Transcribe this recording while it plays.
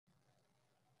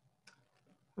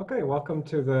Okay, welcome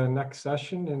to the next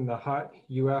session in the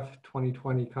HoTT-UF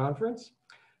 2020 conference.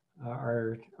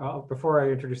 Before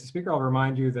I introduce the speaker, I'll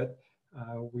remind you that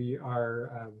we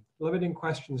are limiting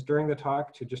questions during the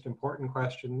talk to just important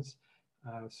questions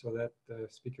so that the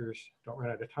speakers don't run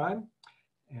out of time.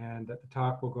 And that the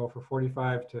talk will go for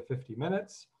 45 to 50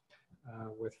 minutes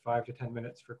with 5 to 10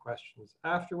 minutes for questions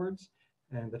afterwards.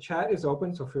 And the chat is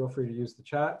open, so feel free to use the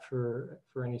chat for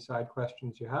any side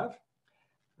questions you have.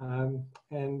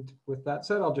 And with that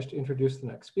said, I'll just introduce the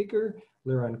next speaker,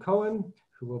 Liron Cohen,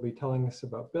 who will be telling us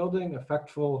about building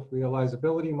effectful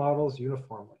realizability models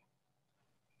uniformly.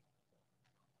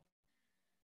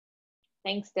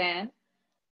 Thanks, Dan.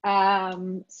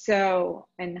 And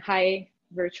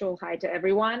virtual hi to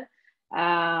everyone.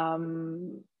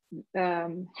 Happy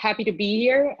to be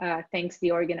here. Thanks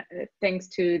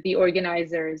to the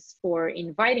organizers for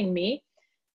inviting me.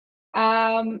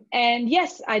 And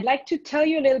yes, I'd like to tell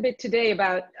you a little bit today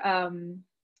about an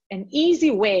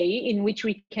easy way in which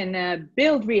we can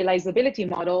build realizability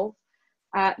models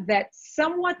that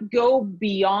somewhat go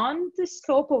beyond the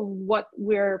scope of what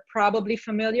we're probably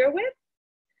familiar with.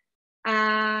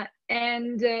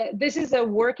 This is a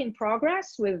work in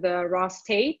progress with Ross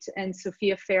Tate and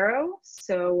Sophia Farrow.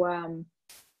 So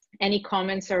any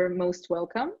comments are most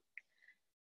welcome.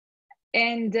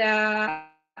 And I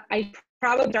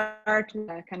probably start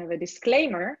with kind of a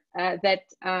disclaimer that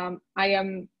I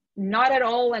am not at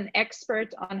all an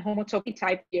expert on homotopy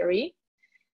type theory.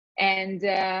 And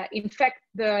in fact,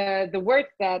 the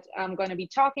work that I'm going to be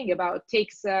talking about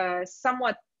takes a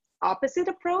somewhat opposite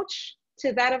approach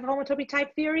to that of homotopy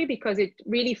type theory because it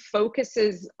really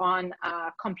focuses on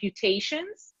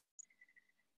computations.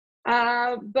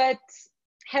 But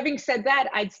having said that,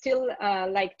 I'd still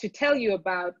like to tell you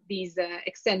about these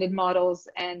extended models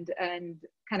and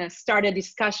kind of start a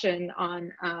discussion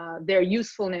on their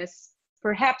usefulness,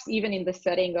 perhaps even in the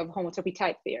setting of homotopy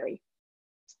type theory.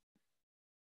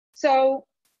 So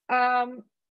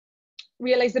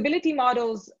realizability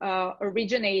models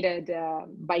originated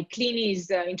by Kleene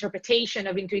interpretation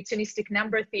of intuitionistic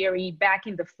number theory back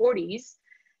in the 40s.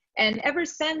 And ever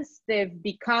since, they've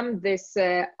become this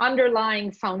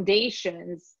underlying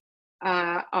foundations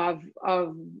of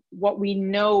what we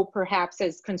know perhaps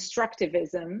as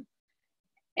constructivism.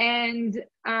 And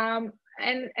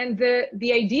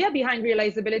the idea behind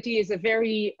realizability is a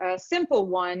very simple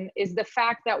one, is the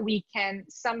fact that we can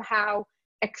somehow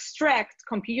extract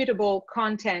computable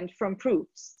content from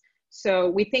proofs. So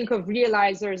we think of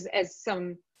realizers as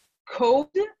some code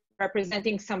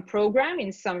representing some program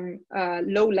in some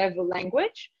low-level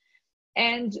language.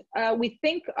 And we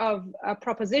think of a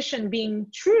proposition being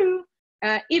true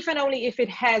if and only if it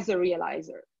has a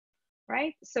realizer,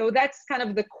 right? So that's kind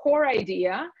of the core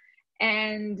idea.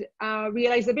 And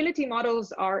realizability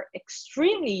models are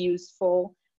extremely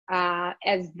useful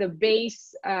as the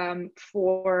base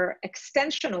for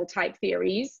extensional type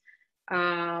theories.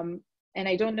 And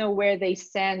I don't know where they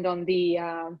stand on the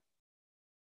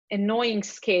annoying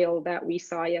scale that we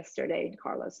saw yesterday in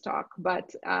Carla's talk,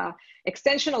 but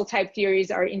extensional type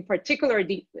theories are in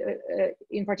particularly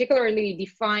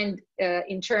defined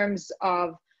in terms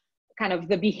of kind of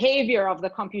the behavior of the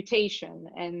computation,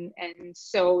 and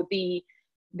so the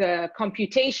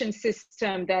computation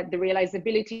system that the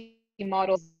realizability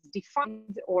models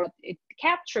defined or it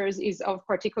captures is of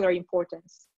particular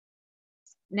importance.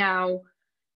 Now,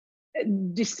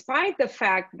 despite the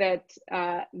fact that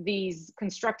these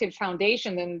constructive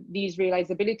foundations and these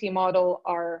realizability models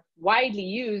are widely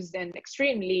used and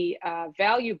extremely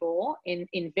valuable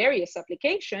in various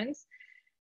applications,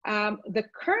 the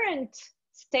current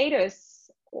status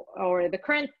or the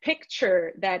current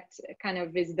picture that kind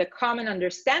of is the common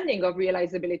understanding of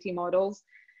realizability models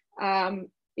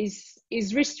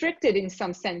is restricted in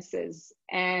some senses.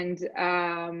 And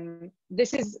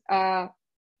this is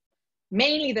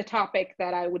mainly the topic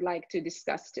that I would like to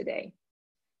discuss today.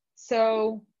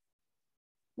 So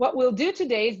what we'll do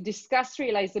today is discuss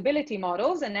realizability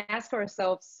models and ask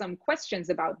ourselves some questions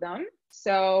about them.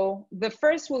 So the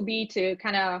first will be to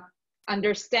kind of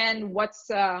understand what's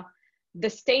the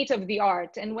state of the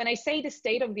art. And when I say the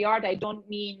state of the art, I don't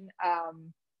mean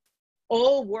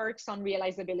all works on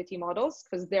realizability models,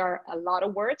 because there are a lot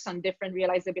of works on different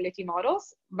realizability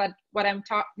models. But what I'm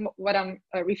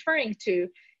referring to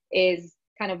is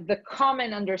kind of the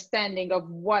common understanding of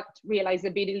what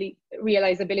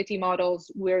realizability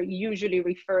models we're usually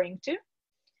referring to.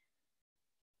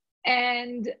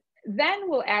 And then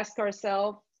we'll ask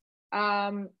ourselves,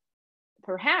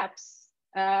 perhaps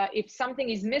if something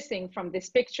is missing from this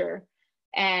picture,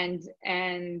 and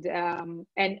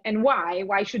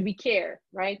why should we care,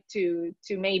 right? To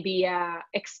maybe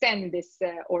extend this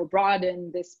or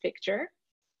broaden this picture.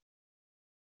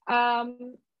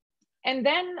 And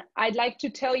then I'd like to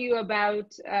tell you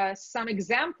about some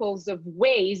examples of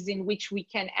ways in which we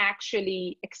can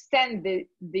actually extend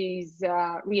these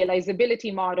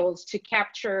realizability models to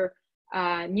capture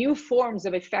new forms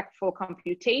of effectful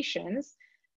computations,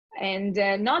 and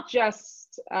not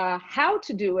just how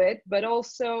to do it, but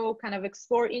also kind of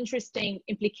explore interesting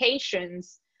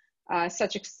implications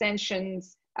such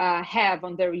extensions have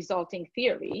on the resulting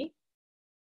theory.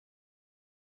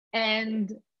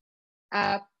 And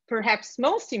perhaps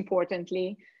most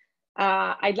importantly,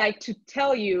 I'd like to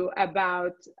tell you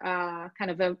about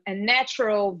kind of a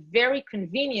natural, very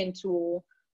convenient tool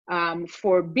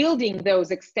for building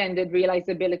those extended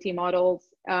realizability models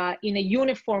in a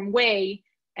uniform way,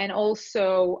 and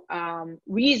also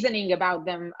reasoning about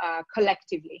them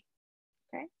collectively.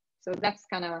 Okay, so that's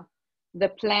kind of the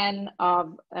plan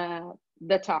of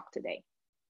the talk today.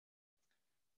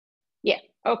 Yeah,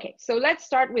 okay, so let's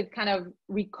start with kind of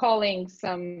recalling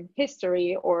some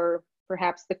history, or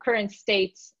perhaps the current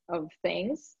state of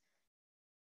things.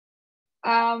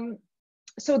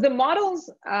 So the models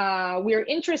we're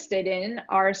interested in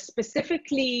are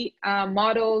specifically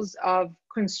models of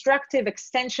constructive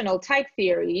extensional type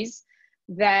theories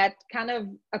that kind of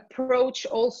approach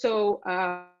also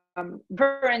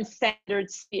current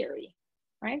standards theory,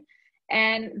 right?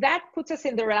 And that puts us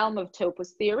in the realm of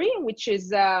topos theory, which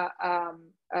is a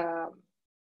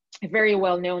very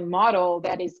well-known model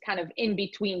that is kind of in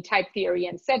between type theory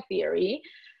and set theory.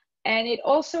 And it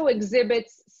also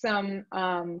exhibits some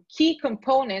key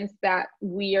components that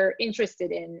we are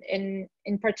interested in.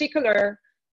 In particular,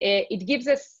 it gives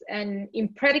us an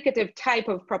impredicative type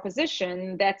of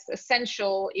proposition that's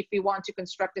essential if we want to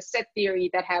construct a set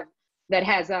theory that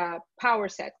has a power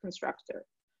set constructor,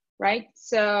 right?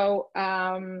 So,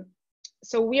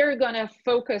 so we're gonna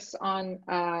focus on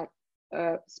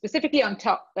specifically on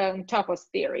topos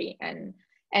theory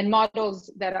and models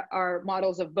that are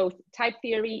models of both type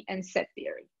theory and set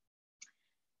theory.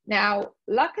 Now,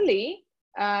 luckily,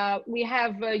 we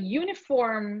have a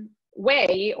uniform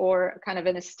way, or kind of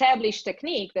an established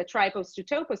technique, the tripos to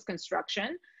topos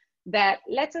construction, that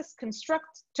lets us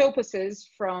construct toposes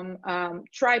from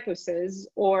triposes,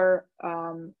 or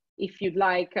if you'd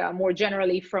like, more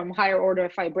generally, from higher order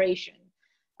fibration.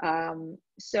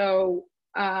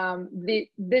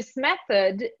 This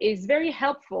method is very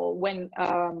helpful when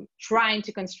trying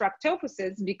to construct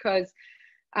toposes, because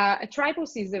a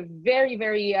tripos is a very,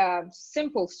 very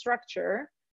simple structure.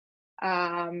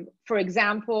 For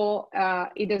example,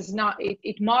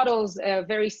 it models a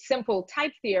very simple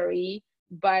type theory,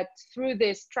 but through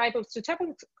this tripos to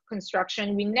topos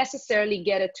construction, we necessarily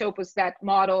get a topos that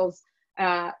models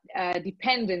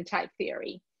dependent type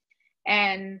theory.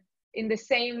 And in the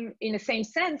same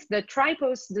sense, the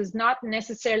tripos does not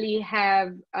necessarily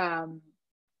have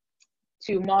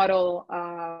to model,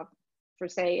 for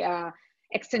say,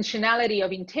 extensionality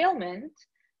of entailment,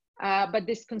 but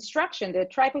this construction, the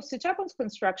tripos to topos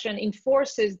construction,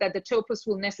 enforces that the topos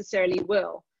will necessarily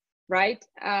will, right?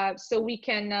 So we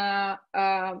can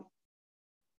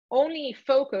only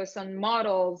focus on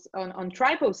models on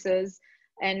triposes,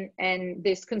 and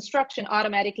this construction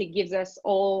automatically gives us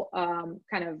all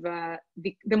kind of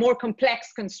the more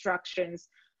complex constructions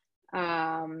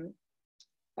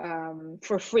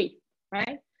for free,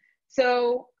 right?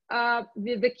 So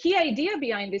the key idea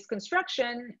behind this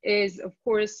construction is, of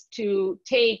course, to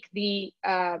take the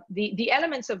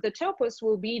elements of the topos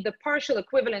will be the partial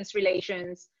equivalence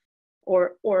relations,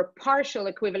 or partial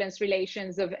equivalence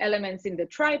relations of elements in the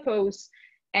tripos,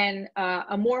 and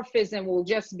a morphism will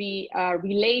just be a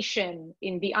relation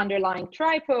in the underlying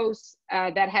tripos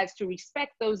that has to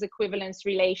respect those equivalence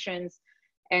relations,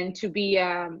 and to be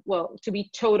well, to be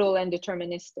total and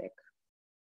deterministic.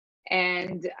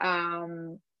 And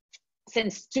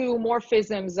since two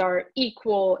morphisms are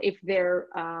equal if their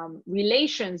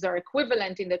relations are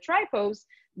equivalent in the tripos,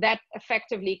 that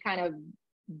effectively kind of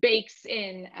bakes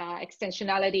in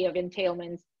extensionality of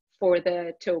entailments for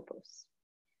the topos.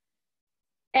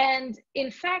 And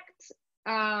in fact,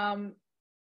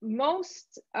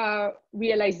 most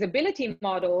realizability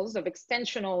models of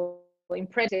extensional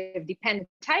imperative dependent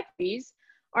type trees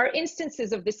are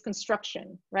instances of this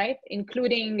construction, right?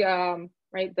 Including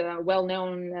right, the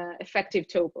well-known effective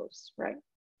topos, right?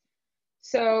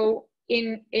 So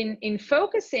in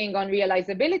focusing on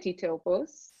realizability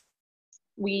topos,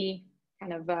 we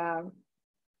kind of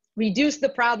reduce the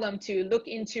problem to look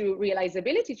into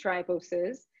realizability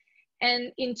triposes.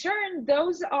 And in turn,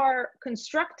 those are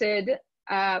constructed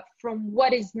from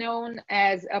what is known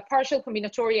as a partial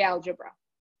combinatorial algebra,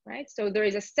 right? So there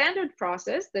is a standard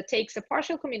process that takes a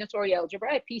partial combinatorial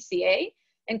algebra, a PCA,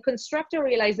 and construct a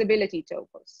realizability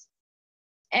topos.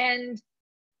 And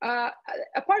a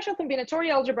partial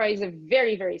combinatorial algebra is a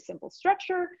very, very simple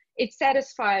structure. It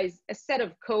satisfies a set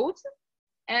of codes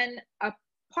and a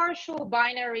partial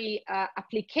binary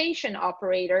application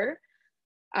operator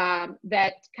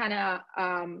that kind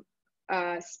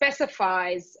of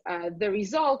specifies the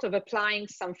result of applying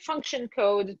some function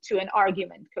code to an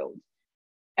argument code,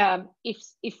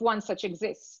 if one such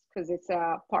exists, because it's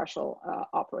a partial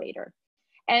operator.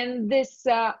 And this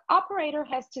operator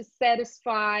has to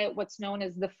satisfy what's known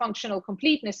as the functional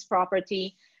completeness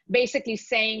property, basically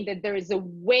saying that there is a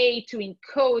way to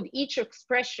encode each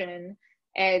expression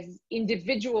as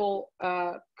individual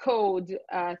code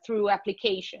through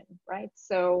application, right?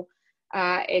 So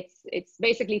it's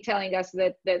basically telling us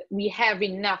that we have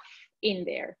enough in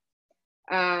there.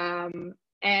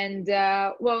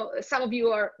 Well, some of you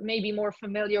are maybe more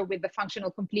familiar with the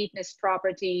functional completeness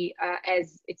property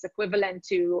as it's equivalent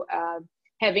to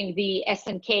having the S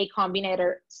and K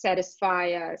combinator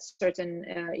satisfy certain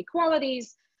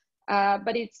equalities,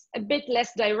 but it's a bit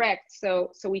less direct.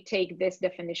 So we take this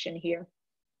definition here.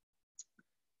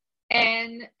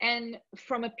 And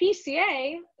from a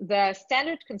PCA, the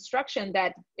standard construction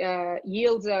that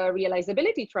yields a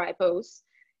realizability tripose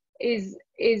is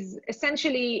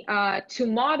essentially to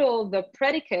model the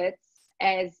predicates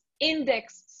as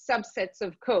indexed subsets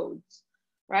of codes,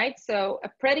 right? So a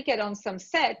predicate on some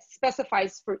set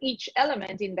specifies for each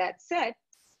element in that set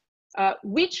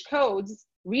which codes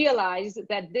realize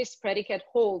that this predicate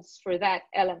holds for that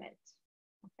element,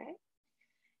 okay?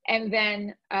 And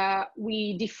then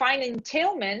we define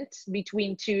entailment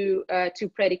between two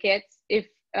predicates if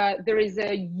there is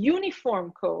a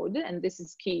uniform code, and this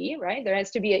is key, right? There has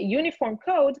to be a uniform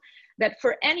code that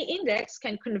for any index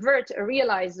can convert a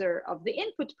realizer of the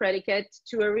input predicate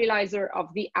to a realizer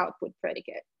of the output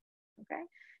predicate, okay?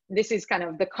 This is kind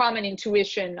of the common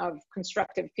intuition of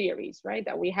constructive theories, right?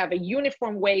 That we have a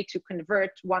uniform way to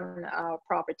convert one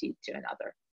property to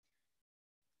another.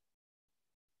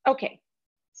 Okay,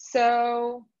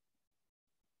 so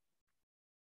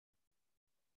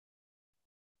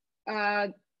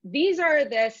these are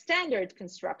the standard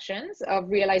constructions of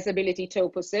realizability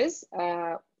toposes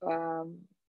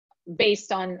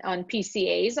based on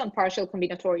PCAs, on partial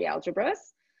combinatorial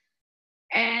algebras.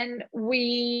 And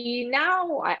we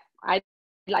now, I'd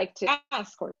like to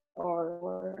ask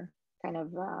or kind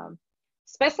of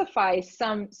specify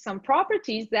some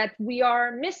properties that we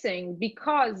are missing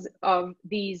because of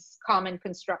these common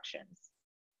constructions.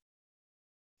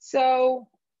 So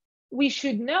we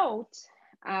should note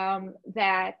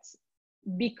that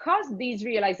because these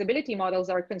realizability models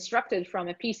are constructed from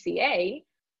a PCA,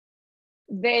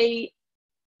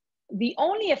 the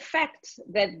only effect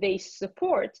that they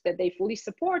support, that they fully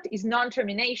support, is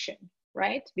non-termination,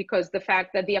 right? Because the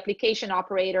fact that the application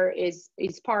operator is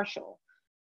partial.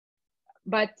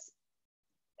 But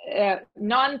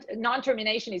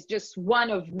non-termination is just one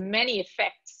of many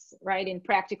effects, right, in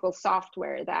practical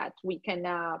software that we can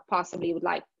possibly would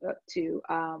like to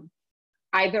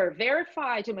either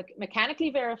verify, to mechanically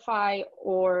verify,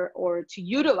 or to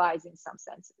utilize in some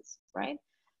senses, right?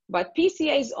 But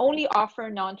PCAs only offer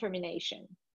non-termination.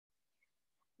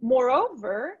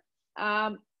 Moreover,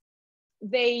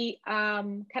 they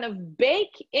kind of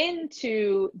bake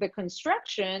into the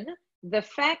construction the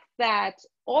fact that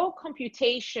all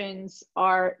computations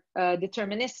are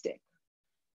deterministic,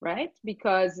 right?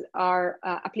 Because our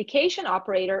application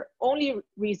operator only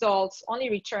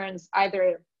returns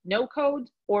either no code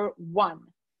or one,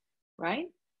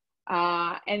 right?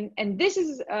 And this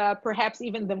is perhaps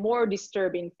even the more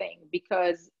disturbing thing,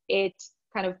 because it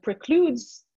kind of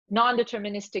precludes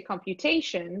non-deterministic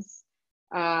computations.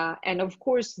 And of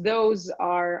course, those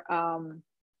are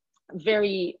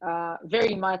very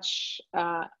much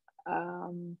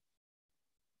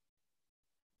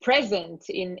present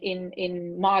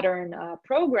in modern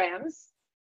programs.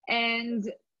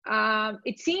 And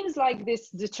it seems like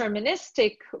this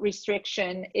deterministic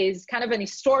restriction is kind of an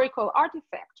historical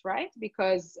artifact, right?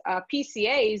 Because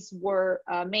PCAs were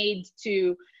made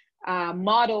to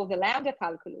model the lambda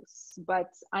calculus, but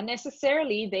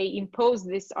unnecessarily they impose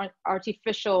this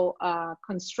artificial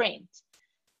constraint.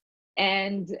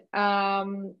 And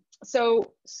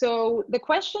so the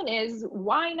question is,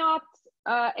 why not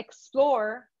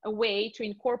explore a way to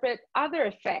incorporate other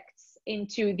effects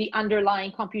into the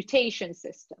underlying computation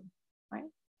system,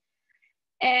 right?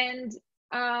 And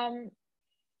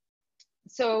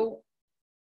so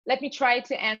let me try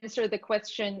to answer the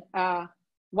question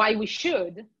why we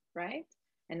should, right?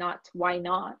 And not why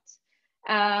not.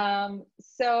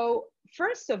 So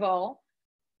first of all,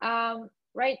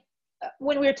 right,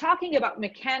 when we're talking about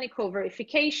mechanical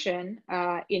verification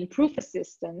in proof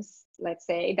assistance, let's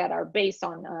say, that are based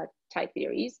on type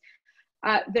theories,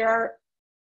 there are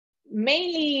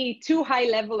mainly two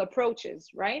high-level approaches,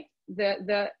 right?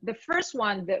 The first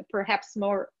one, the perhaps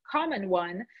more common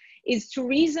one, is to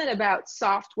reason about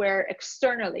software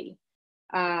externally.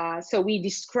 So we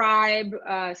describe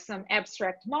some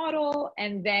abstract model,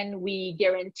 and then we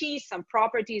guarantee some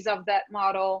properties of that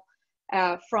model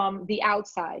from the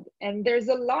outside. And there's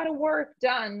a lot of work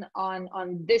done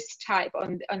on this type,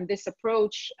 on this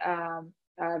approach,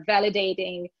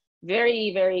 validating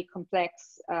very, very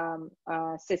complex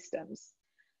systems.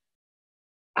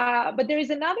 But there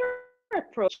is another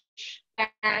approach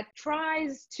that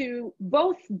tries to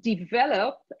both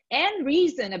develop and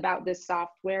reason about the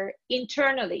software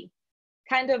internally,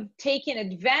 kind of taking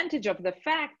advantage of the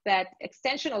fact that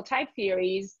extensional type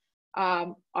theories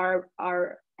have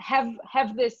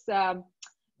this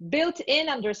built-in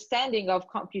understanding of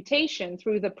computation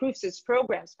through the proofs as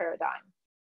programs paradigm.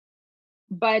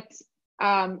 But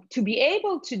to be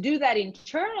able to do that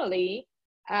internally,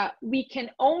 we can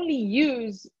only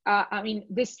use,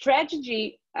 this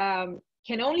strategy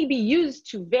can only be used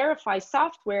to verify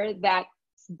software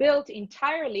that's built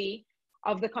entirely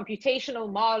of the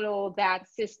computational model that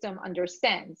system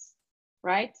understands,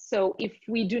 right? So if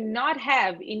we do not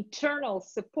have internal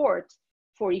support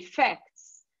for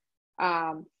effects,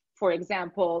 for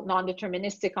example,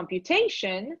 non-deterministic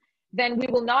computation, then we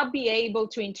will not be able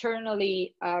to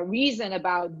internally reason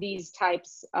about these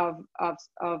types of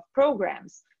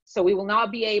programs. So we will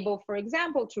not be able, for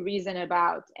example, to reason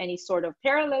about any sort of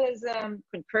parallelism,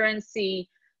 concurrency,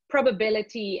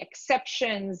 probability,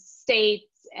 exceptions,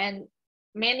 states, and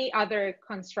many other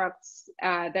constructs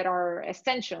that are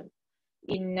essential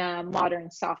in modern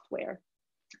software.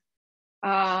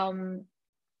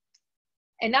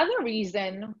 Another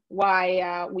reason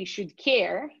why we should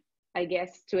care, I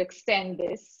guess, to extend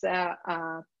this,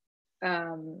 to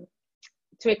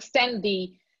extend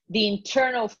the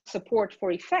internal support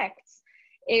for effects,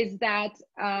 is that,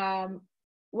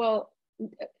 well,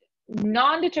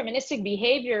 non-deterministic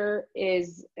behavior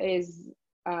is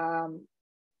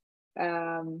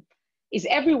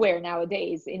everywhere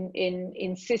nowadays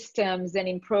in systems and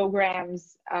in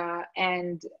programs,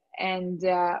 and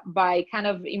by kind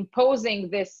of imposing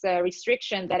this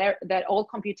restriction that all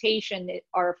computation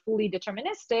are fully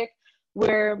deterministic,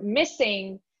 we're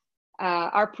missing,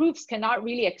 our proofs cannot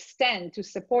really extend to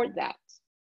support that.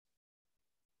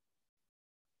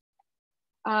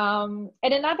 And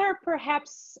another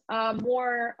perhaps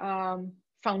more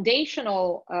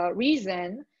foundational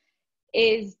reason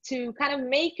is to kind of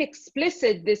make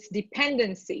explicit this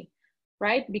dependency,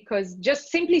 right? Because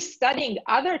just simply studying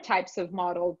other types of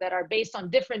models that are based on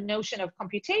different notion of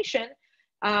computation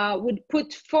would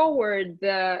put forward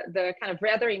the kind of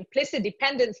rather implicit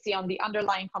dependency on the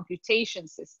underlying computation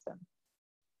system.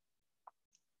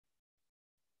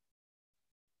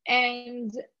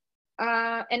 And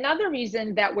another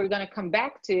reason that we're going to come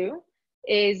back to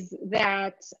is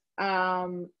that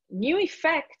new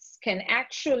effects can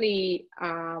actually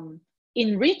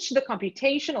enrich the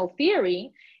computational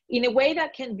theory in a way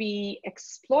that can be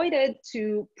exploited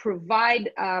to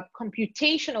provide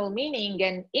computational meaning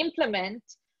and implement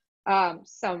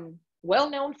some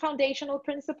well-known foundational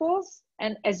principles,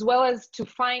 and as well as to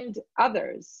find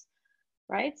others,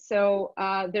 right? So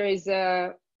there is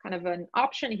a kind of an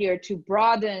option here to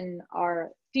broaden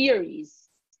our theories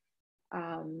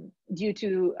due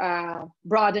to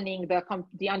broadening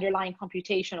the underlying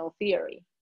computational theory.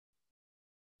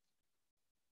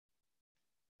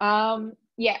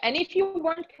 Yeah, and if you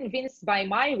weren't convinced by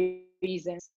my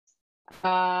reasons,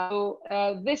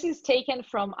 this is taken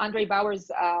from Andre Bauer's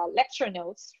lecture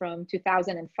notes from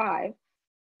 2005,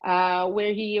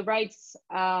 where he writes,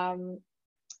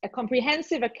 a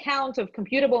comprehensive account of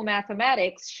computable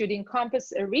mathematics should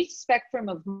encompass a rich spectrum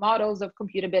of models of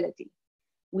computability.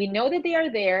 We know that they are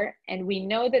there, and we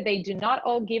know that they do not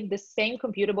all give the same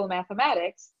computable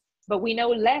mathematics, but we know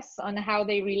less on how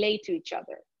they relate to each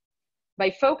other. By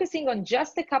focusing on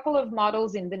just a couple of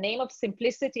models in the name of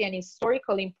simplicity and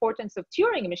historical importance of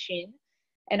Turing machine,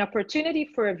 an opportunity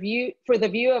for the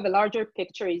view of a larger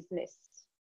picture is missed.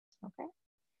 Okay,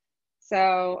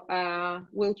 so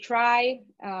we'll try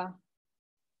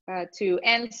to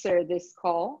answer this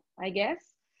call, I guess,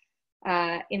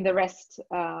 in the rest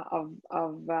of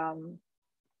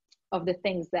the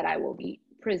things that I will be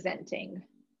presenting.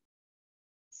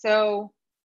 So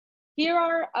Here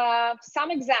are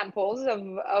some examples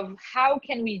of how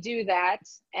can we do that,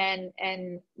 and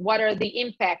what are the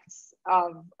impacts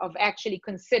of actually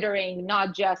considering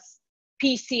not just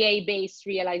PCA-based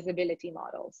realizability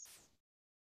models.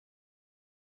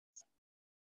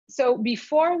 So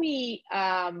before we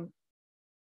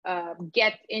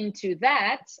get into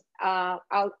that,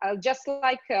 I'll just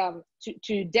like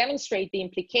to demonstrate the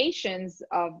implications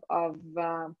of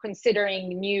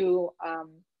considering new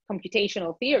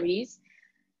computational theories.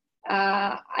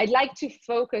 I'd like to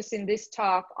focus in this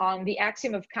talk on the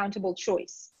axiom of countable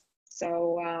choice.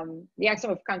 So the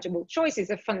axiom of countable choice is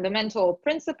a fundamental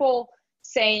principle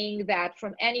saying that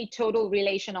from any total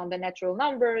relation on the natural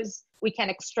numbers, we can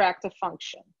extract a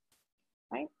function,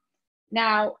 right?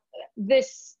 Now,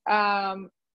 this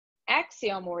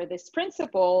axiom or this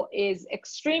principle is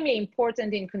extremely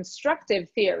important in constructive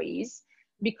theories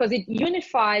because it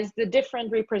unifies the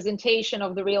different representation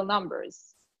of the real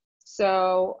numbers.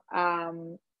 So,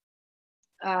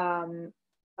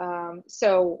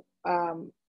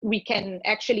 we can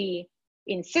actually,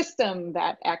 in system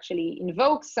that actually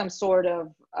invokes some sort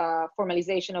of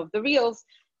formalization of the reals,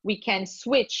 we can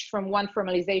switch from one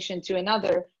formalization to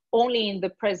another only in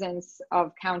the presence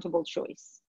of countable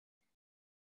choice.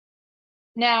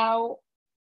 Now,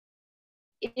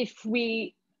 if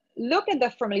we look at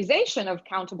the formalization of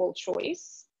countable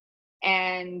choice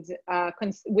and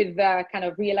with the kind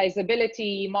of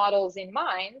realizability models in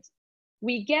mind,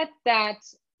 we get that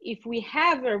if we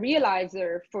have a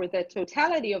realizer for the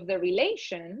totality of the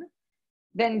relation,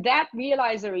 then that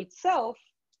realizer itself,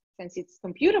 since it's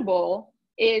computable,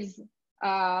 gives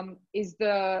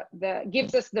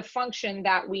us the function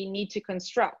that we need to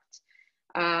construct,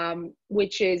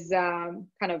 which is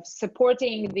kind of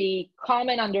supporting the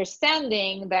common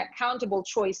understanding that countable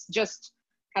choice just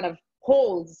kind of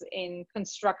holds in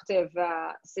constructive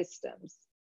systems.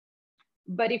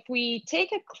 But if we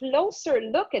take a closer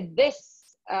look at this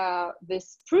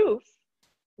proof,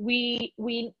 we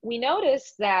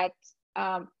notice that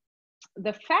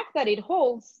the fact that it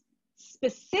holds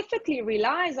specifically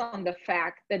relies on the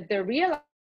fact that the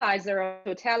realizer of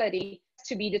totality has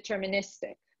to be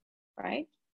deterministic, right?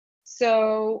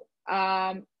 So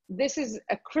this is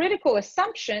a critical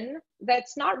assumption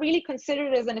that's not really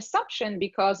considered as an assumption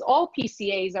because all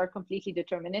PCAs are completely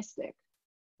deterministic.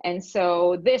 And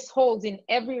so this holds in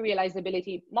every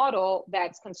realizability model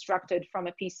that's constructed from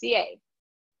a PCA.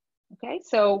 Okay,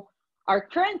 so our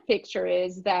current picture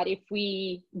is that if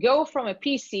we go from a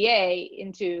PCA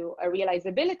into a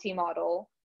realizability model,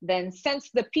 then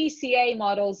since the PCA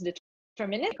model's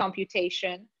deterministic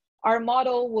computation, our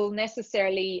model will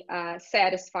necessarily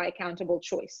satisfy countable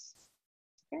choice.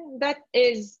 Okay? That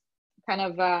is kind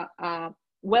of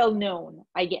well known,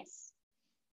 I guess.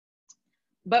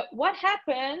 But what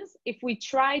happens if we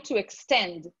try to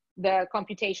extend the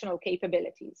computational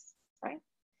capabilities, right?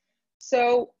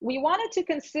 So we wanted to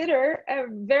consider a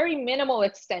very minimal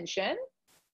extension.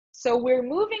 So we're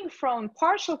moving from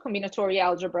partial combinatory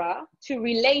algebra to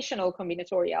relational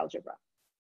combinatory algebra.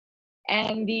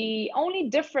 And the only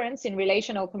difference in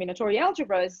relational combinatory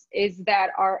algebras is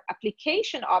that our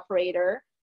application operator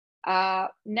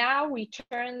now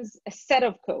returns a set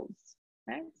of codes.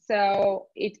 Right? So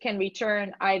it can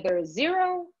return either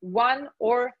 0, 1,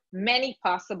 or many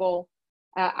possible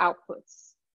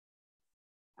outputs.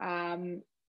 And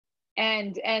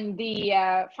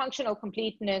the functional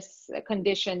completeness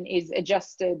condition is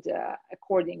adjusted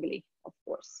accordingly, of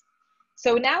course.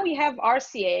 So now we have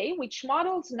RCA, which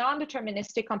models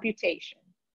non-deterministic computation.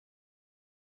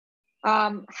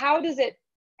 How does it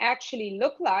actually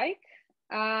look like?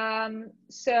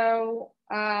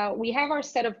 We have our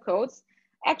set of codes.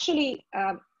 Actually,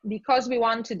 because we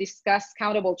want to discuss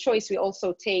countable choice, we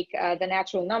also take the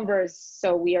natural numbers.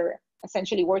 So we are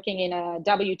essentially working in a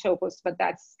W topos, but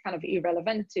that's kind of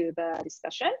irrelevant to the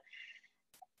discussion.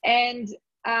 And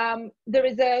there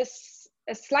is a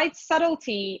slight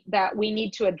subtlety that we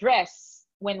need to address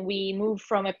when we move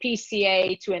from a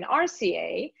PCA to an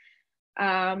RCA.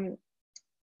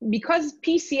 Because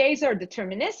PCAs are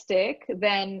deterministic,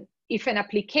 then if an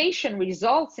application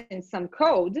results in some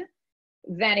code,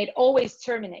 then it always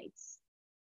terminates.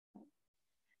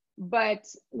 But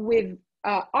with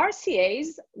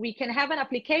RCAs, we can have an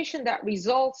application that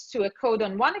results to a code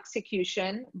on one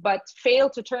execution, but fail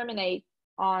to terminate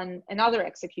on another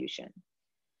execution.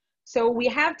 So we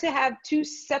have to have two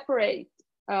separate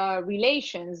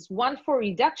relations, one for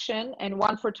reduction and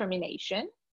one for termination.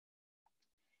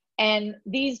 And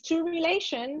these two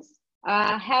relations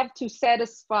have to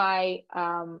satisfy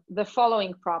the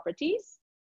following properties.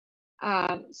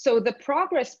 So the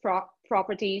progress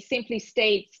property simply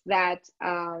states that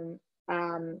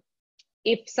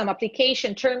if some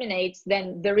application terminates,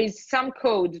 then there is some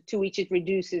code to which it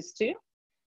reduces to.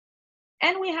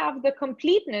 And we have the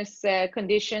completeness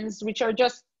conditions, which are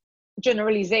just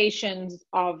generalizations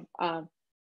of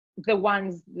the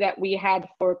ones that we had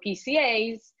for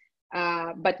PCAs,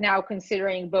 but now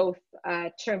considering both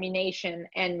termination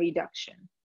and reduction.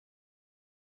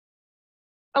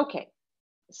 Okay,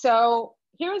 so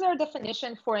here's our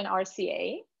definition for an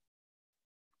RCA.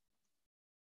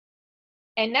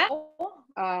 And now,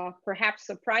 perhaps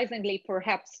surprisingly,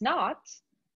 perhaps not,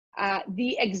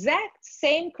 the exact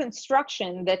same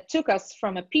construction that took us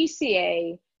from a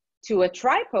PCA to a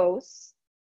tripose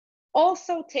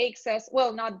also takes us,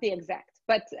 well, not the exact,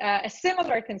 but a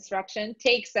similar construction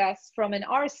takes us from an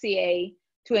RCA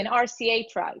to an RCA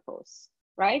tripose,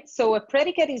 right? So a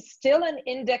predicate is still an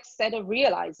index set of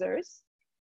realizers.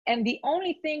 And the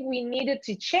only thing we needed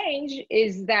to change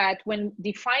is that when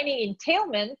defining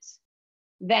entailment,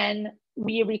 then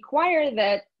we require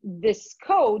that this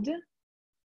code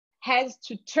has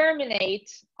to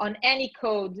terminate on any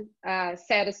code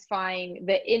satisfying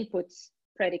the input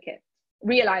predicate,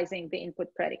 realizing the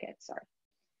input predicate, sorry.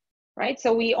 Right,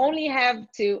 so we only have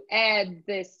to add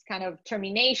this kind of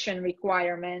termination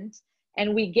requirement,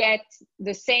 and we get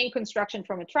the same construction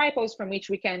from a tripose from which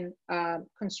we can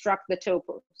construct the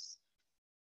topos.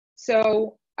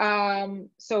 So,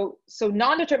 so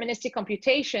non-deterministic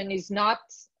computation is not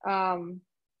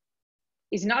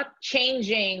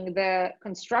changing the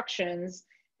constructions,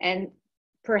 and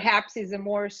perhaps is a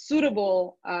more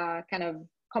suitable kind of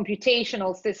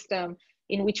computational system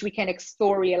in which we can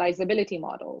explore realizability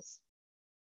models.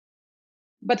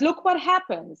 But look what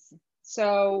happens.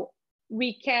 So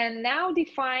we can now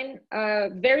define a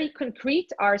very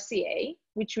concrete RCA,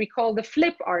 which we call the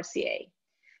flip RCA.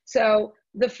 So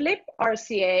the flip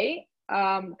RCA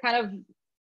kind of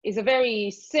is a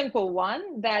very simple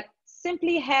one that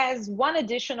simply has one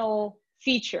additional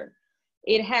feature.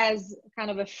 It has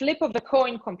kind of a flip of the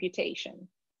Cohen computation.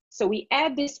 So we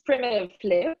add this primitive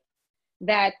flip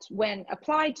that when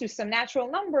applied to some natural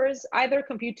numbers, either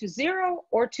compute to 0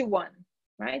 or to 1,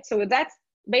 right? So that's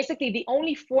basically the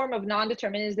only form of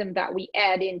non-determinism that we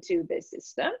add into this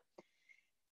system.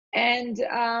 And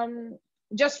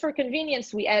just for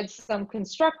convenience, we add some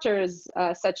constructors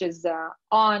such as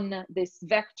on this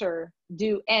vector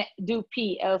do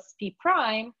P else P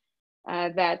prime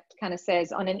that kind of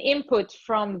says on an input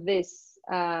from this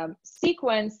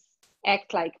sequence,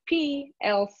 act like P,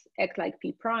 else act like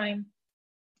P prime.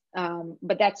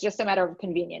 But that's just a matter of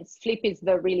convenience. Flip is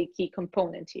the really key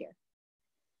component here.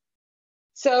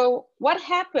 So what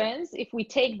happens if we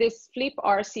take this flip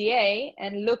RCA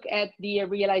and look at the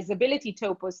realizability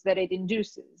topos that it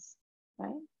induces,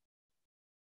 right?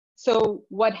 So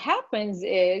what happens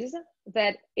is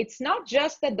that it's not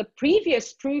just that the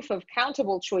previous proof of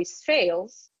countable choice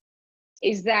fails,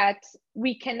 is that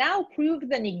we can now prove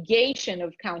the negation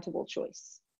of countable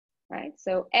choice, right?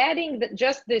 So adding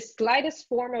just this slightest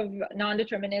form of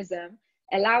non-determinism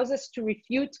allows us to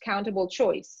refute countable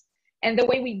choice. And the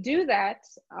way we do that,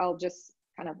 I'll just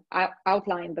kind of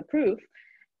outline the proof.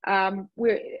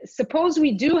 Suppose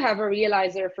we do have a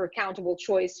realizer for countable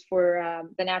choice for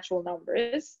the natural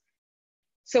numbers.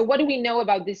 So what do we know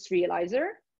about this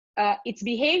realizer? Its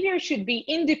behavior should be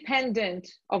independent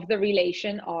of the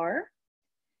relation R,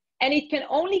 and it can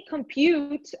only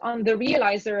compute on the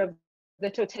realizer of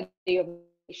the totality of the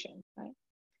relation, right?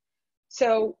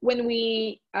 So when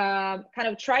we kind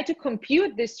of try to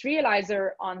compute this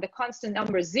realizer on the constant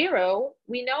number 0,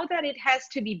 we know that it has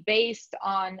to be based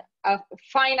on a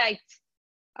finite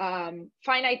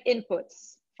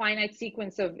inputs, finite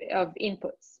sequence of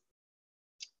inputs.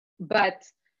 But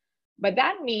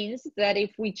that means that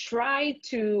if we try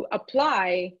to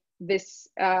apply this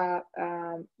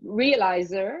realizer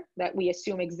that we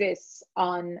assume exists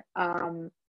on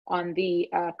the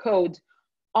code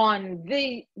on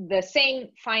the same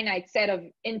finite set of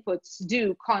inputs,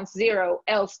 do const 0,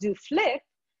 else do flip,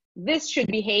 this should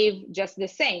behave just the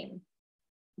same.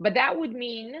 But that would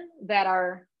mean that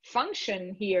our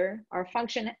function here, our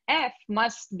function f,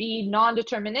 must be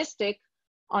non-deterministic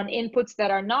on inputs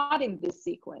that are not in this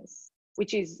sequence,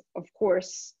 which is, of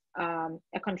course,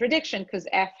 a contradiction because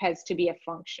f has to be a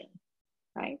function,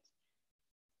 right?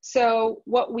 So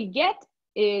what we get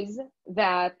is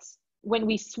that when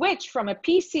we switch from a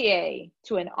PCA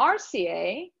to an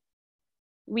RCA,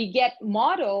 we get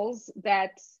models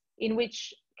in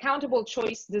which countable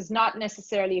choice does not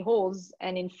necessarily hold,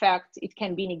 and in fact, it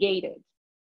can be negated.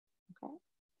 Okay.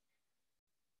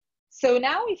 So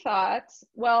now we thought,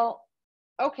 well,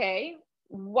 okay,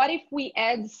 what if we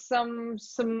add some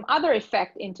other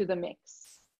effect into the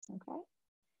mix? Okay.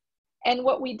 And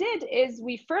what we did is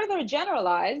we further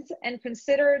generalized and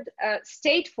considered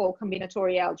stateful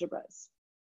combinatorial algebras.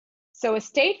 So a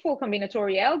stateful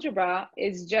combinatorial algebra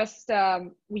is just,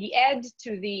 we add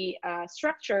to the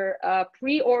structure a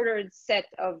pre-ordered set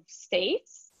of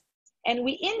states, and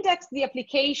we index the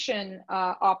application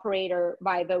operator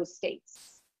by those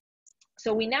states.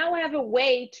 So we now have a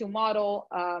way to model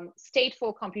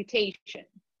stateful computation.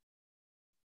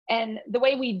 And the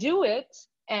way we do it,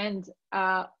 and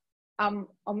I'm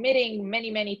omitting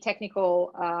many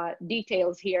technical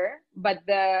details here, but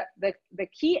the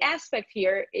key aspect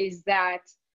here is that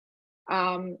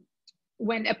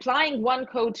when applying one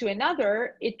code to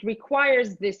another, it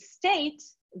requires this state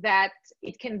that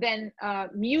it can then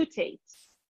mutate,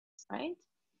 right?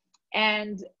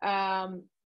 And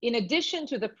in addition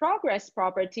to the progress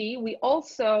property, we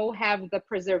also have the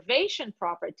preservation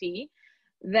property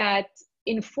that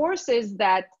enforces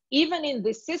that even in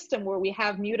this system where we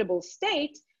have mutable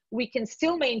state, we can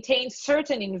still maintain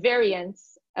certain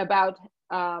invariants about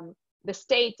the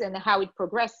state and how it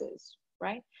progresses,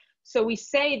 right? So we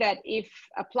say that if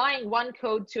applying one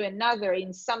code to another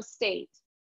in some state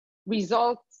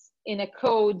results in a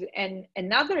code and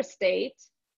another state,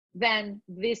 then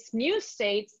this new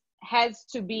state has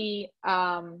to be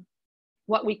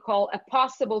what we call a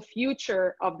possible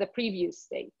future of the previous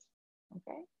state,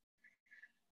 okay?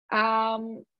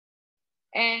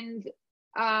 And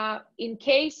in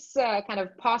case kind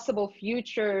of possible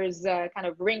futures kind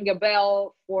of ring a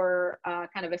bell for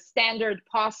kind of a standard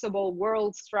possible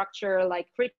world structure like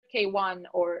crypt K1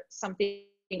 or something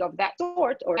of that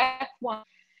sort, or F1,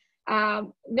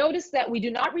 notice that we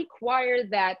do not require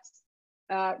that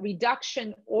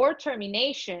reduction or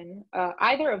termination,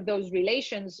 either of those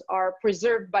relations are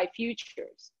preserved by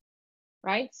futures.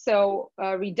 Right? So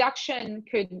reduction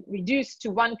could reduce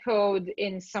to one code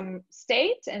in some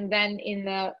state, and then in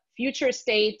the future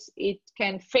state, it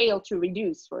can fail to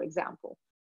reduce, for example,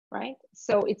 right?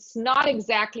 So it's not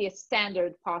exactly a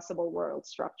standard possible world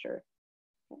structure.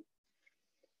 Okay.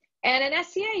 And an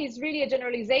SCA is really a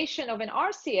generalization of an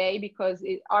RCA because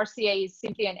RCA is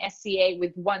simply an SCA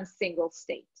with one single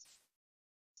state.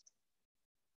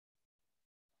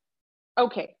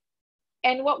 Okay.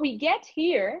 And what we get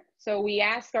here, so we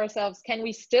ask ourselves, can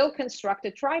we still construct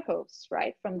a tripose,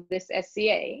 right, from this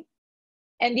SCA?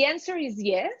 And the answer is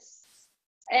yes.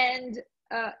 And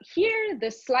here,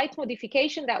 the slight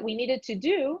modification that we needed to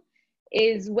do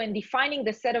is when defining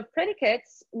the set of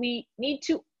predicates, we need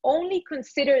to only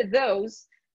consider those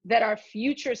that are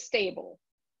future stable.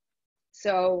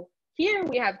 So here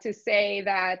we have to say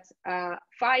that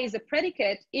phi is a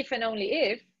predicate if and only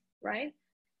if, right?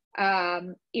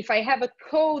 If I have a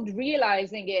code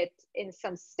realizing it in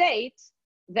some state,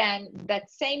 then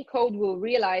that same code will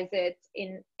realize it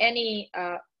in any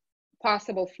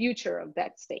possible future of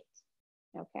that state,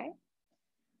 okay?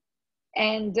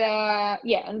 And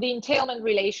yeah, and the entailment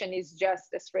relation is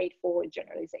just a straightforward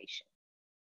generalization.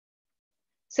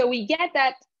 So we get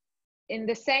that in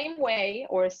the same way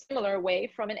or a similar way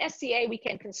from an SCA, we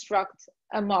can construct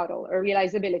a model, a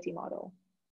realizability model.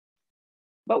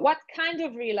 But what kind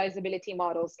of realizability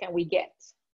models can we get,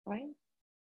 right?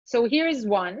 So here is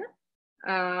one.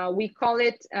 We call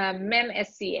it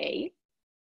MEM-SCA.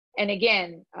 And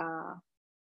again,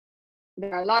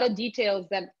 there are a lot of details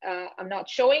that I'm not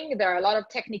showing. There are a lot of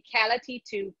technicality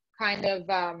to kind of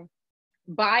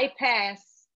bypass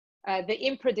the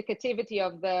impredicativity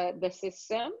of the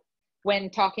system when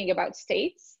talking about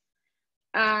states.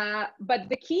 But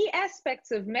the key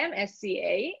aspects of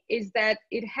MEM-SCA is that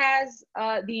it has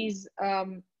these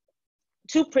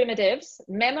two primitives,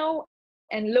 memo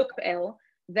and lookl,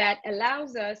 that allow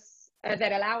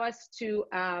us to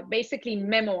basically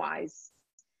memoize.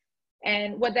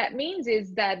 And what that means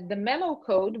is that the memo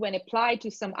code, when applied to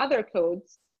some other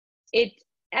codes, it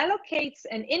allocates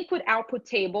an input-output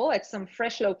table at some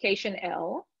fresh location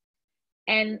L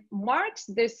and marks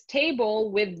this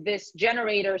table with this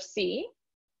generator C,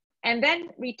 and then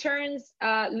returns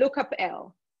lookup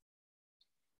L.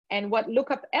 And what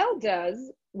lookup L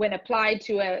does when applied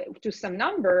to some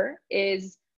number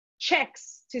is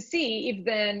checks to see if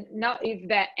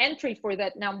the entry for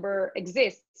that number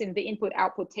exists in the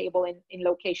input-output table in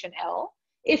location L.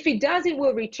 If it does, it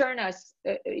will return us.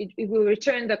 It will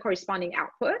return the corresponding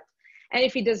output, and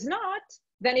if it does not,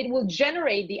 then it will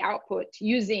generate the output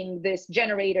using this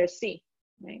generator C.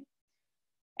 Right?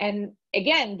 And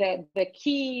again, the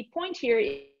key point here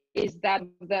is that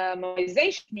the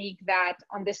memoization technique that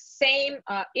on the same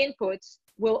inputs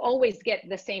will always get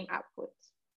the same output.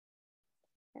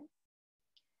 Okay.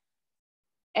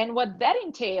 And what that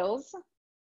entails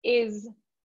is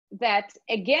that,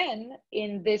 again,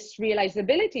 in this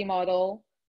realizability model,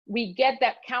 we get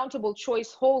that countable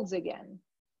choice holds again,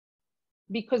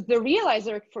 because the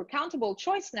realizer for countable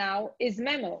choice now is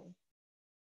memo.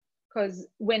 Because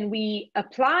when we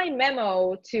apply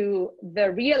memo to the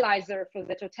realizer for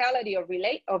the totality of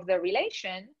the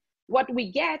relation, what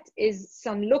we get is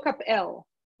some lookup L,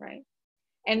 right?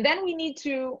 And then we need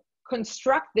to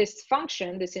construct this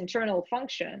function, this internal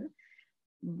function.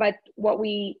 But what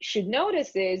we should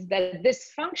notice is that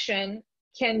this function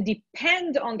can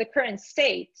depend on the current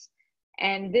state.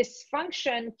 And this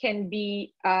function can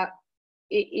be,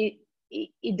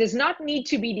 it does not need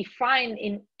to be defined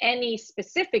in any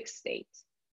specific state,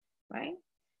 right?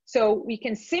 So we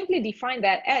can simply define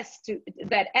that F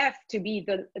to be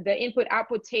the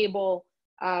input-output table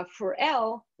for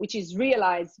L, which is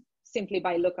realized simply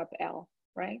by lookup L,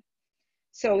 right?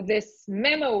 So this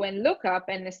memo and lookup,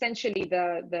 and essentially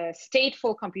the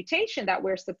stateful computation that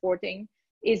we're supporting,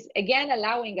 is again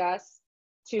allowing us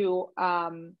to,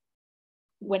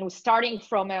 when we're starting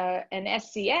from an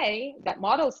SCA that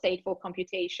models stateful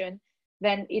computation,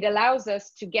 then it allows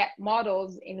us to get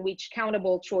models in which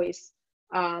countable choice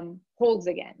holds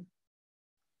again.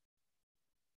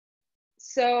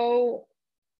 So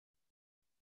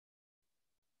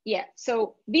yeah,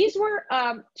 so these were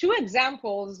two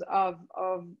examples of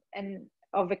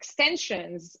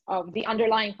extensions of the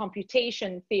underlying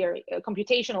computational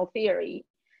theory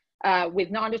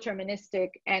with non-deterministic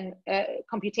and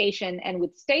computation and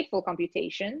with stateful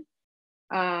computation.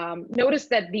 Notice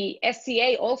that the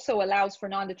SCA also allows for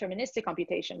non-deterministic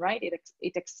computation, right?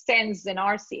 It extends an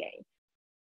RCA.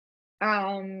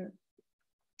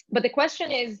 But the question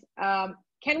is,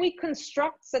 can we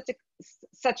construct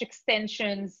such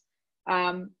extensions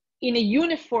in a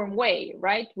uniform way,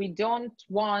 right? We don't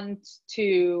want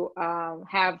to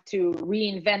have to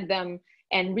reinvent them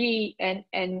and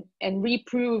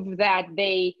reprove that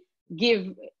they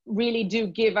really do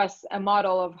give us a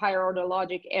model of higher order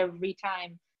logic every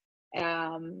time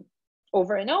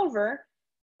over and over.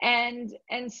 And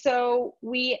so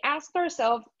we asked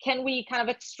ourselves, can we kind of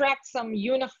extract some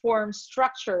uniform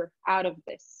structure out of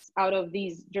this, out of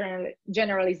these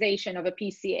generalization of a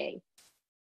PCA?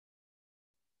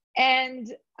 And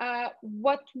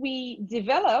what we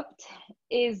developed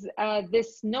is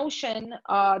this notion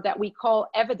that we call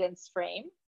evidence frame.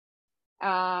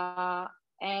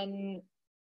 And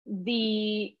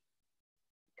the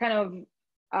kind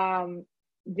of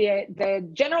the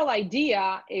general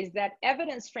idea is that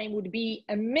evidence frame would be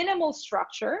a minimal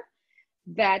structure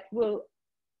that will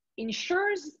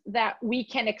ensures that we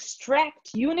can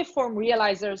extract uniform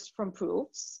realizers from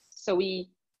proofs. So we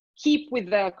keep with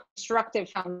the constructive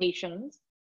foundations,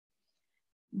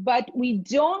 but we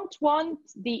don't want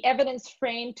the evidence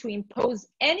frame to impose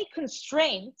any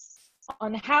constraints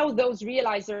on how those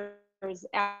realizers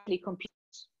actually compute.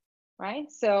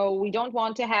 Right? So we don't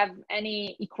want to have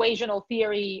any equational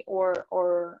theory or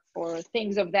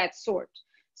things of that sort.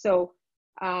 So,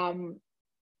 and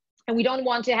we don't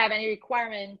want to have any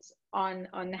requirements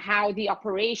on how the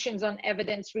operations on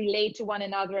evidence relate to one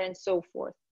another and so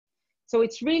forth. So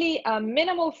it's really a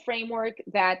minimal framework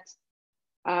that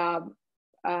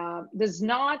does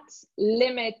not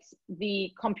limit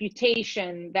the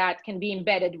computation that can be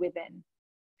embedded within.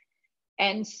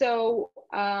 And so,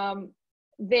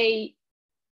 they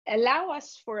allow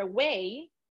us for a way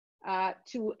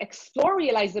to explore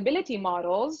realizability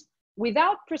models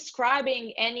without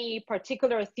prescribing any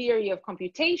particular theory of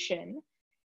computation.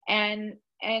 And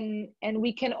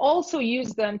we can also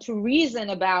use them to reason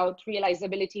about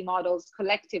realizability models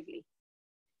collectively.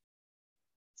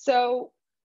 So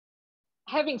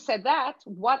having said that,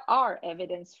 what are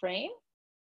evidence frame?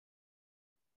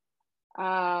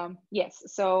 Yes,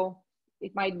 so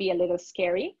it might be a little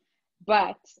scary,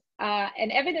 but an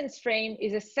evidence frame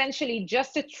is essentially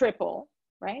just a triple,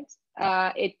 right?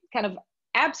 It kind of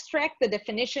abstract the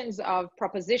definitions of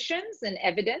propositions and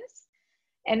evidence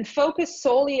and focus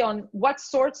solely on what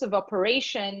sorts of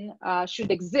operation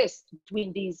should exist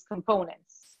between these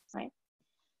components, right?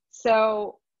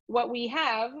 So what we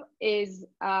have is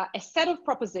a set of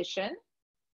proposition,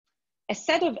 a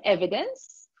set of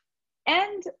evidence,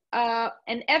 and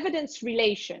an evidence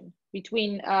relation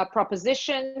between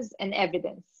propositions and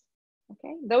evidence.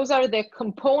 Okay, those are the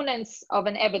components of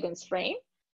an evidence frame.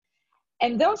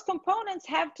 And those components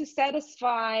have to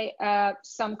satisfy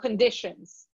some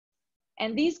conditions.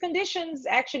 And these conditions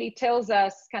actually tells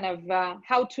us kind of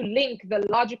how to link the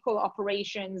logical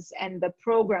operations and the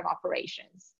program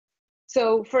operations.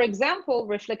 So for example,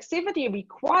 reflexivity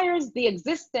requires the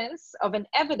existence of an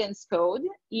evidence code,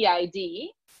 EID,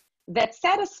 that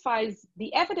satisfies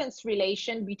the evidence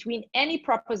relation between any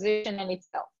proposition and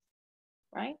itself,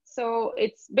 right? So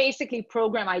it's basically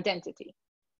program identity.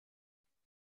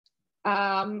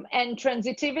 And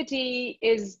transitivity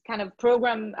is kind of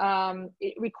program,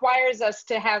 it requires us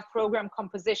to have program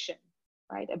composition,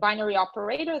 right? A binary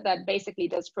operator that basically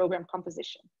does program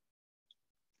composition.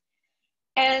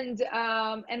 And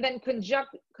then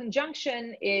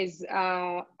conjunction is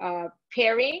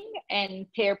pairing and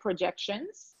pair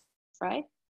projections, right?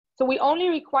 So we only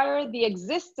require the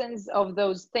existence of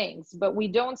those things, but we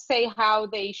don't say how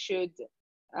they should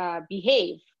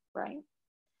behave, right?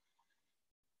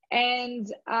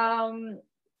 And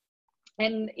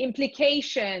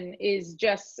implication is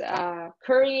just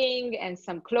currying and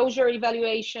some closure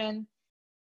evaluation.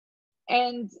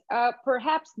 And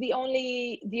perhaps the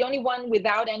only one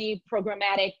without any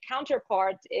programmatic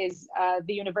counterpart is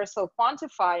the universal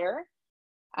quantifier,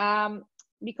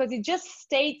 because it just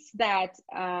states that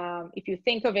if you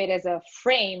think of it as a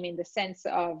frame in the sense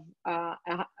of a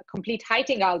complete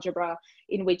Heyting algebra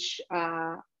in which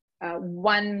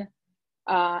one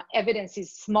evidence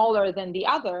is smaller than the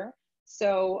other.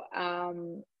 So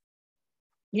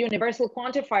universal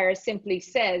quantifier simply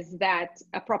says that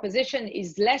a proposition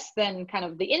is less than kind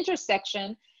of the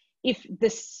intersection if the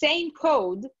same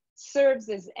code serves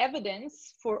as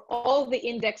evidence for all the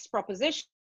index proposition.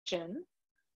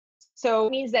 So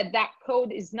it means that that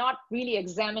code is not really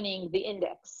examining the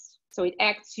index. So it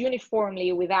acts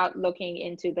uniformly without looking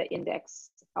into the index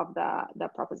of the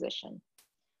proposition.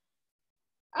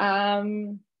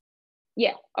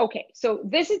 Yeah, okay, so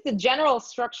this is the general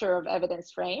structure of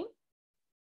evidence frame.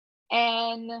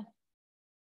 And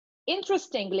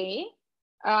interestingly,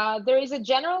 there is a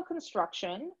general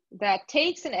construction that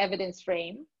takes an evidence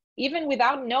frame, even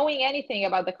without knowing anything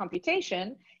about the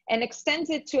computation, and extends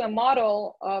it to a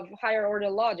model of higher order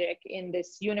logic in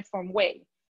this uniform way.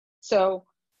 So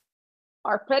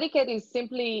our predicate is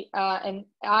simply an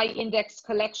I-index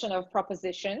collection of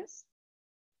propositions.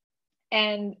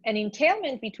 And an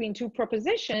entailment between two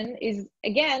propositions is,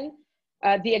 again,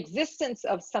 the existence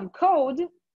of some code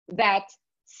that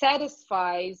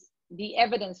satisfies the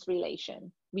evidence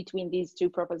relation between these two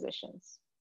propositions.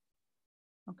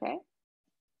 Okay,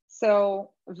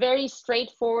 so very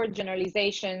straightforward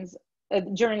generalization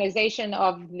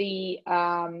of the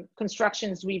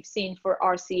constructions we've seen for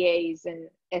RCAs and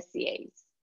SCAs.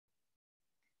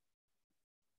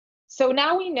 So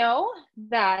now we know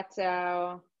that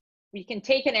we can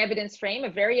take an evidence frame, a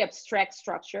very abstract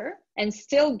structure, and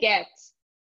still get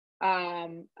a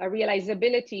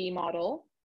realizability model,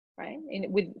 right?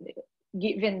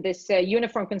 Given this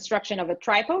uniform construction of a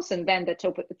tripos and then the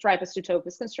tripos to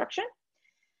topos construction.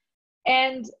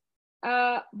 And,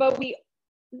 but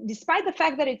despite the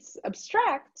fact that it's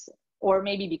abstract, or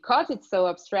maybe because it's so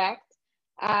abstract,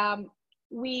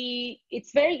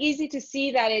 it's very easy to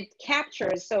see that it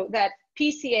captures, so that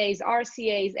PCAs,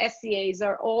 RCAs, SCAs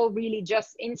are all really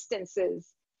just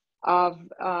instances of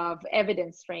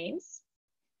evidence frames.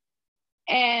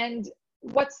 And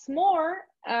what's more,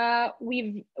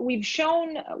 we've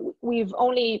shown, we've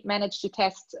only managed to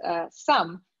test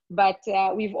some, but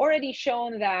we've already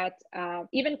shown that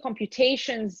even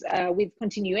computations with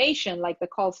continuation, like the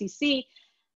call CC,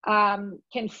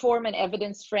 can form an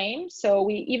evidence frame. So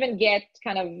we even get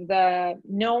kind of the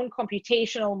known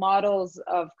computational models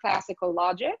of classical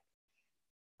logic.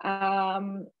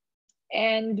 And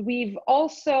we've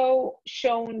also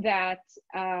shown that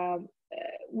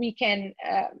we can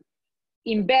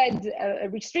embed a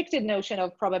restricted notion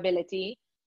of probability,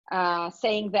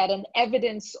 saying that an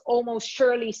evidence almost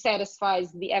surely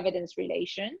satisfies the evidence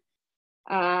relation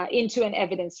into an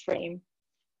evidence frame.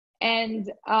 And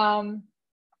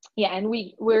yeah, and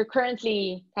we're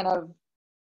currently kind of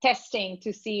testing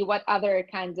to see what other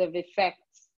kinds of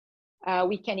effects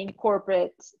we can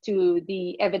incorporate to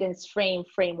the evidence frame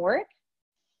framework,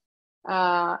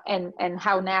 and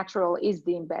how natural is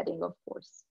the embedding, of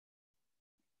course.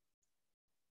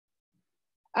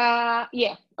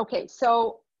 Yeah, okay,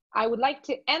 so I would like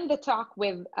to end the talk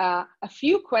with a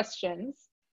few questions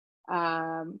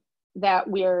that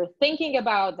we're thinking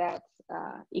about, that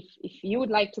if you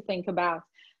would like to think about.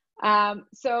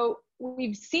 So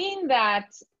we've seen that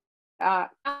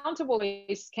countable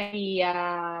lists can be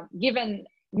given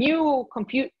new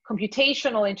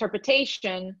computational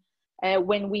interpretation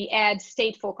when we add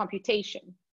stateful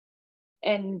computation.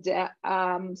 And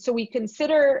so we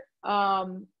consider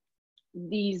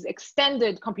these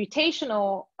extended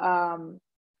computational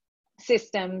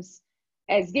systems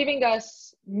as giving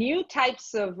us new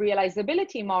types of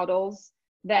realizability models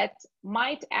that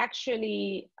might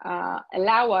actually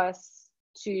allow us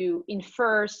to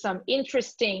infer some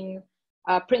interesting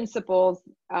principles,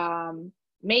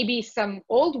 maybe some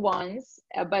old ones,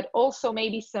 but also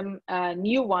maybe some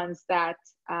new ones that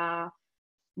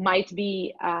might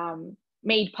be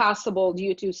made possible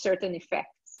due to certain effects.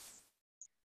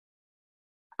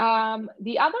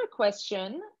 The other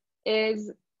question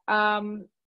is,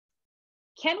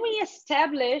 can we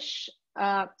establish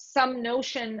some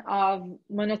notion of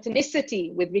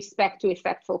monotonicity with respect to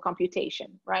effectful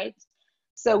computation, right?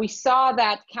 So we saw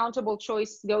that countable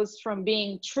choice goes from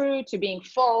being true to being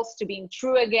false to being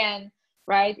true again,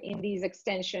 right, in these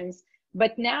extensions.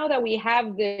 But now that we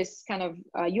have this kind of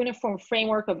uniform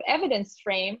framework of evidence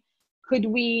frame, could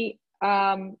we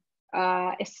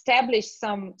establish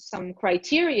some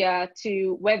criteria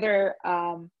to whether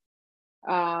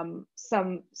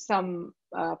some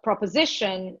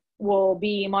proposition will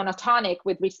be monotonic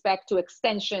with respect to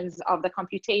extensions of the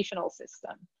computational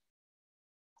system?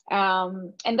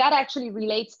 And that actually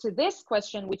relates to this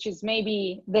question, which is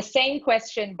maybe the same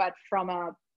question, but from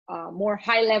a more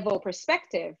high-level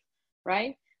perspective,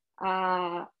 right?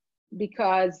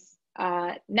 Because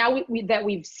now that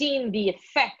we've seen the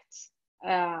effect,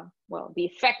 well, the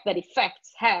effect that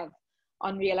effects have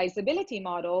on realizability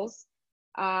models,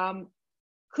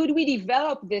 could we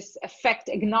develop this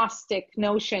effect-agnostic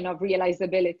notion of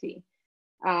realizability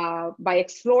by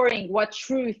exploring what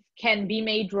truth can be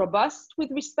made robust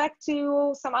with respect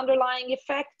to some underlying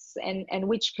effects and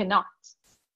which cannot?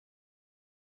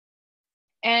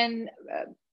 And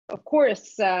of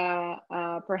course,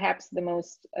 perhaps the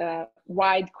most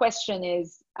wide question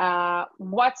is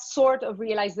what sort of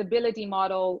realizability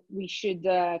model we should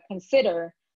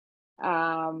consider.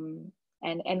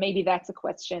 And maybe that's a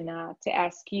question to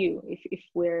ask you, if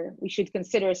we should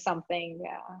consider something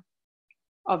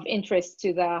of interest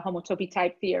to the homotopy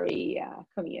type theory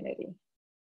community.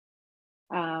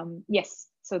 Yes,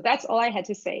 so that's all I had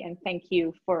to say, and thank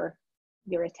you for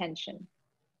your attention.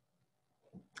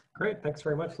 Great, thanks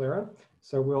very much, Liron.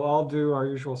 So we'll all do our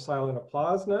usual silent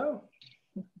applause now.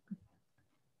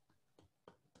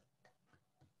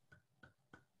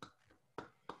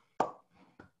 That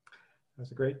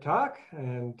was a great talk,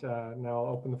 and now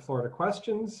I'll open the floor to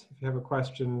questions. If you have a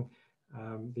question,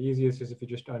 the easiest is if you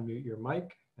just unmute your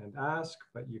mic and ask,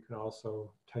 but you can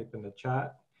also type in the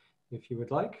chat if you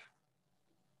would like.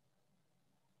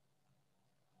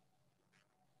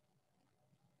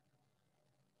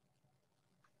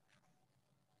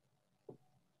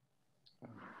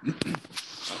 I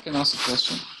can ask a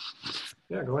question.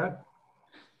 Yeah, go ahead.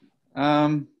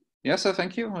 Yeah, so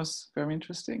thank you. It was very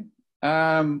interesting.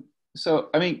 So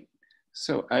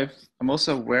I'm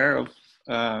also aware of,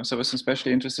 so I was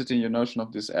especially interested in your notion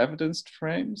of these evidence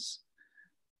frames.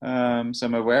 So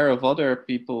I'm aware of other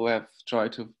people who have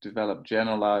tried to develop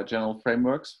general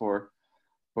frameworks for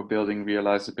building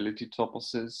realizability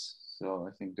toposes. So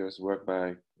I think there's work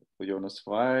by Jonas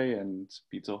Frey and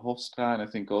Peter Hofstra, and I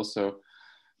think also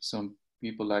some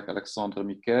people like Alexandre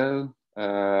Miquel, who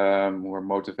are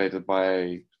motivated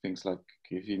by things like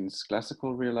Kevin's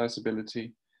classical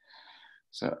realizability.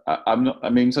 So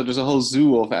so there's a whole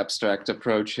zoo of abstract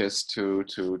approaches to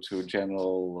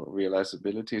general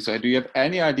realizability. So do you have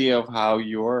any idea of how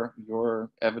your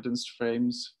evidence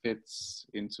frames fits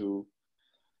into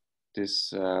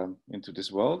this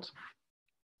world?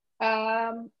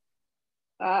 I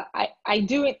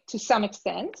do it to some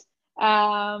extent.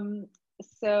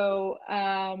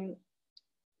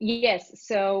 Yes,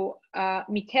 so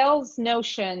Mikel's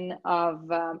notion of,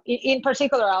 in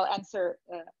particular, I'll answer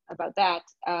about that.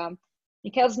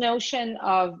 Mikel's notion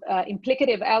of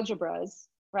implicative algebras,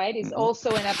 right, is also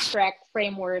an abstract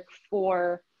framework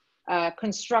for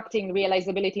constructing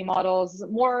realizability models,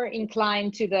 more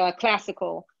inclined to the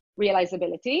classical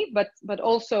realizability, but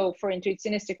also for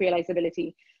intuitionistic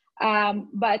realizability.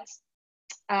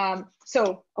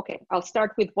 So, okay, I'll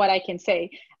start with what I can say.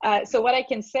 So what I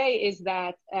can say is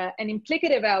that an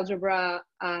implicative algebra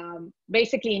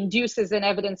basically induces an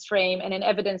evidence frame, and an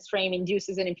evidence frame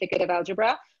induces an implicative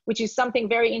algebra, which is something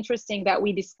very interesting that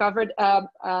we discovered.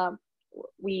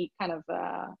 We kind of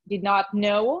did not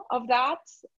know of that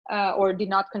or did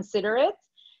not consider it.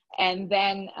 And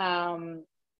then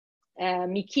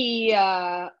Miki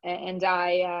and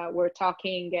I were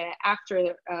talking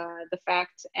after the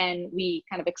fact, and we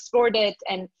kind of explored it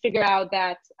and figured out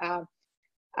that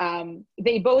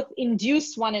they both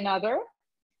induce one another.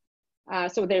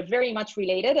 So they're very much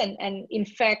related. And in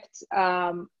fact,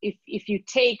 if you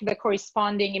take the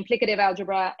corresponding implicative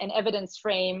algebra and evidence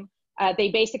frame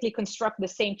they basically construct the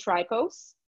same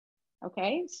tripos.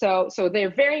 Okay, so they're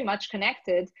very much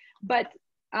connected, but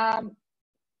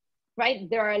right,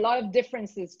 there are a lot of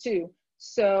differences too.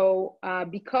 So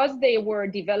because they were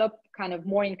developed kind of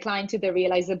more inclined to the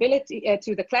realizability,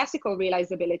 to the classical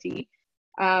realizability,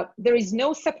 there is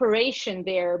no separation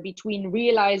there between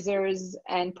realizers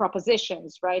and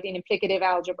propositions, right, in implicative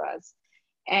algebras.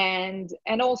 And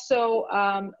also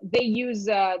they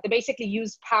basically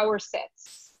use power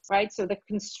sets, right? So the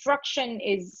construction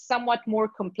is somewhat more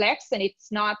complex, and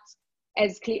it's not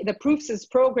as clear. The proofs as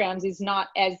programs is not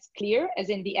as clear as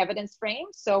in the evidence frame.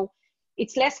 So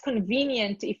it's less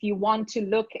convenient if you want to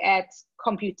look at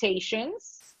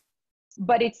computations,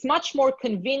 but it's much more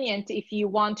convenient if you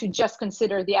want to just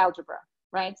consider the algebra,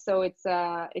 right? So it's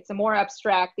a more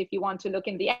abstract if you want to look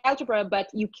in the algebra, but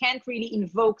you can't really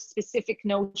invoke specific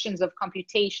notions of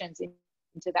computations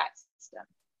into that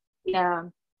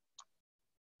system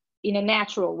in a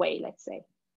natural way, let's say.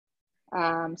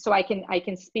 So I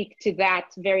can speak to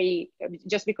that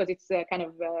just because it's a kind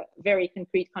of a very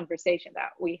concrete conversation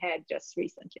that we had just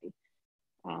recently.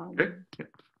 Okay. Yeah.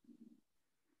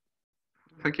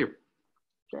 Thank you.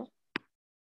 Sure.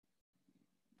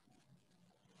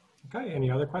 Okay, any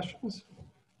other questions?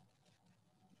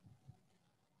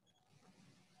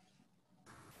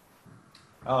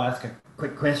 I'll ask a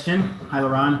quick question. Hi,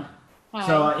 Liron. Hi.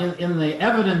 So in the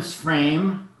evidence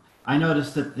frame, I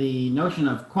noticed that the notion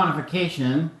of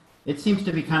quantification, it seems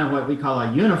to be kind of what we call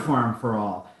a uniform for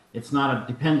all. It's not a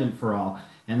dependent for all.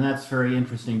 And that's very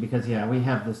interesting because, yeah, we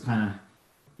have this kind of,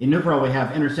 in NUPRO we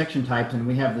have intersection types, and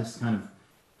we have this kind of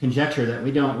conjecture that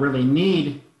we don't really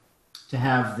need to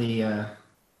have the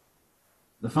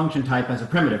function type as a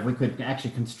primitive. We could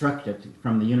actually construct it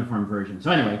from the uniform version. So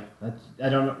anyway, I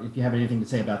don't know if you have anything to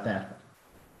say about that.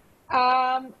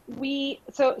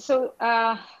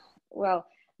 Well,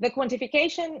 the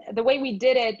quantification, the way we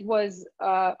did it was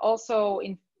also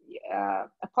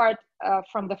apart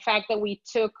from the fact that we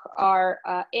took our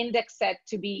index set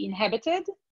to be inhabited,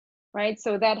 right?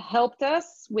 So that helped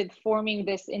us with forming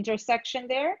this intersection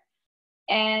there.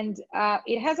 And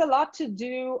it has a lot to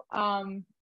do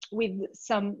with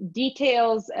some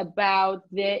details about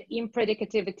the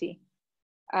impredicativity.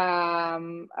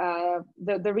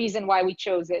 The reason why we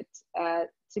chose it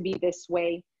to be this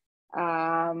way.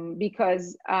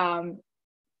 Because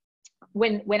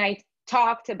when I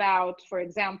talked about, for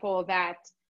example, that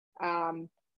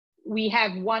we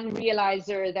have one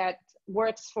realizer that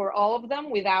works for all of them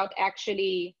without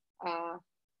actually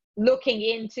looking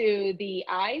into the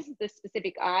eyes, the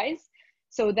specific eyes.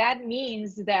 So that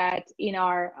means that in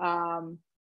our,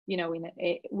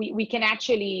 we can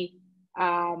actually,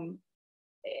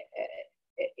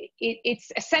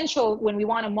 it's essential when we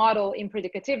want to model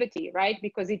impredicativity, right?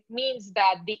 Because it means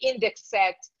that the index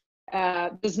set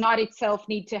does not itself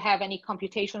need to have any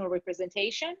computational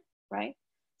representation, right?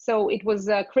 So it was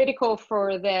critical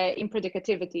for the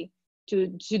impredicativity to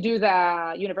do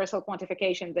the universal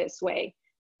quantification this way,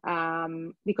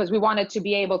 because we wanted to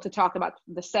be able to talk about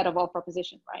the set of all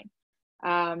propositions, right?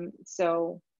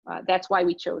 So that's why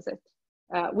we chose it.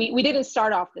 We didn't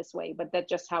start off this way, but that's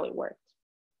just how it worked.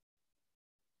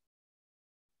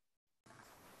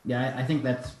 Yeah, I think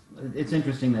it's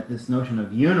interesting that this notion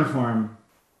of uniform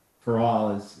for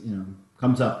all is,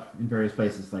 comes up in various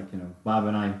places. Like, Bob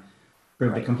and I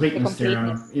proved the completeness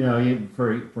theorem,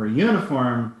 for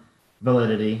uniform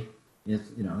validity is,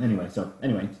 anyway. So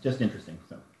anyway, it's just interesting.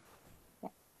 So.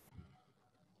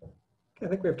 Okay, I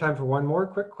think we have time for one more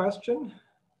quick question.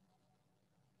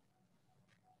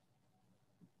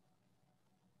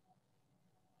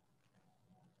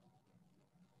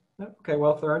 Okay,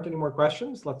 well, if there aren't any more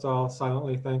questions, let's all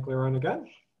silently thank Liron again.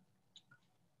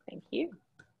 Thank you.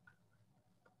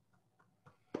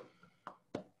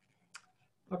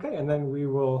 Okay, and then we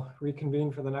will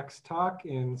reconvene for the next talk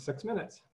in 6 minutes.